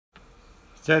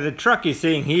So the truck you're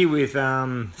seeing here with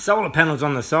solar panels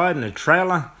on the side and a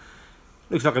trailer,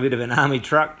 looks like a bit of an army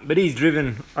truck, but he's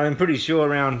driven, I'm pretty sure,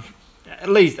 around at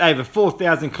least over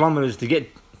 4,000 kilometres to get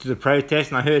to the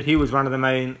protest, and I heard he was one of the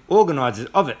main organisers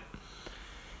of it.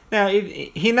 Now,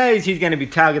 if he knows he's going to be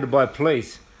targeted by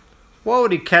police, why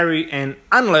would he carry an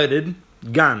unloaded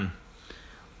gun?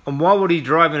 And why would he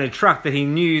drive in a truck that he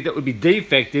knew that would be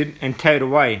defected and towed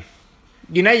away?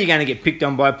 You know you're going to get picked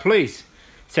on by police.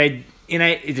 So, you know,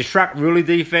 is the truck really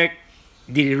defect?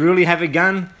 Did he really have a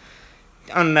gun?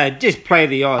 I don't know, just play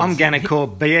the odds. I'm going to call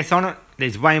BS on it.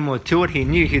 There's way more to it. He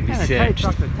knew he'd be searched. The tow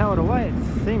truck that towed away,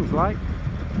 it seems like.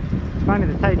 It's funny,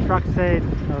 the tow truck said,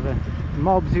 or the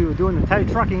mobs who were doing the tow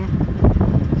trucking,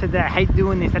 said they hate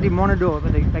doing this, they didn't want to do it,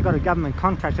 but they got a government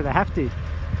contract so they have to.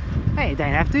 Hey, you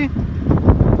don't have to.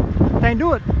 Don't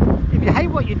do it. If you hate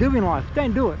what you do in life,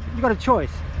 don't do it. You've got a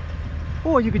choice.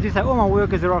 Or you could just say, all my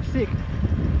workers are off sick.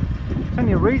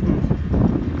 Plenty of reasons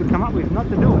you could come up with not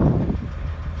to do it.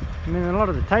 I mean, a lot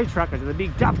of the tow truckers are the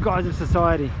big tough guys of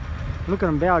society. Look at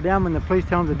them bow down when the police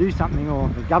tell them to do something, or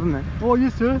the government. Oh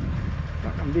yes sir.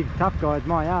 Fucking big tough guys,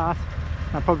 my ass.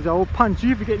 I probably say, I'll punch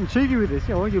you for getting cheeky with this.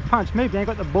 You know, you punch me, but you ain't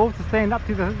got the balls to stand up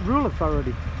to the rule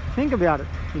authority. Think about it.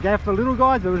 You go for the little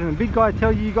guys, but when the big guy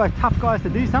tell you guys tough guys to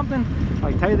do something,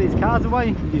 like tow these cars away,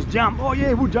 you just jump. Oh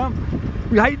yeah, we'll jump.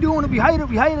 We hate doing it, we hate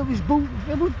it, this bull.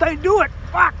 Don't do it.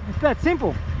 Fuck, it's that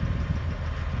simple.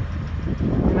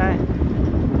 You know,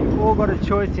 you've all got a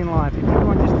choice in life. If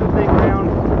everyone just stood their ground,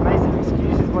 made some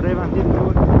excuses, whatever, and didn't do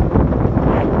it,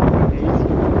 easy.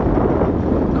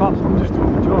 Cops were just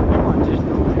doing the job. Everyone just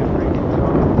doing their freaking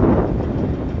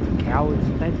job. Cowards,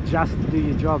 don't just do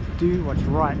your job. Do what's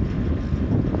right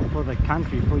for the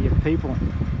country, for your people.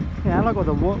 You know, like all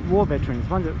the war veterans,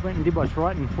 ones that went and did what's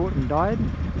right and fought and died.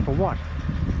 For what?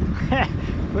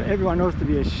 For everyone else to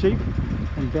be a sheep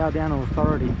and bow down to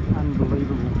authority.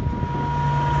 Unbelievable.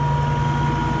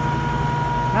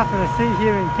 Nothing to see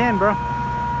here in Canberra.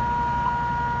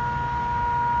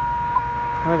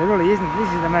 Well, there really isn't. This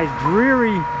is the most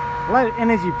dreary, low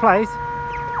energy place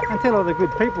until all the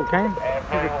good people came to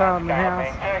the Parliament House.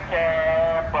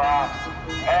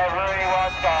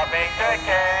 Everyone's coming to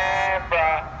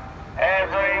Canberra.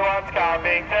 Everyone's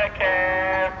coming to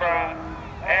Canberra.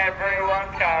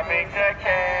 Everyone's coming to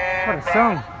Canberra. What a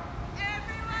song.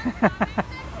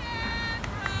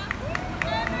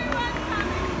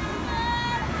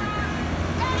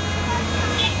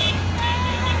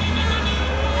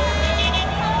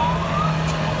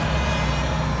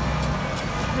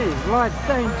 These lights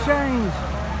don't change.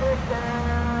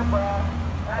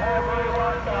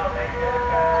 Everyone's coming to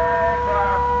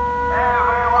Canberra.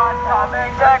 Everyone's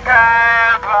coming to Canberra.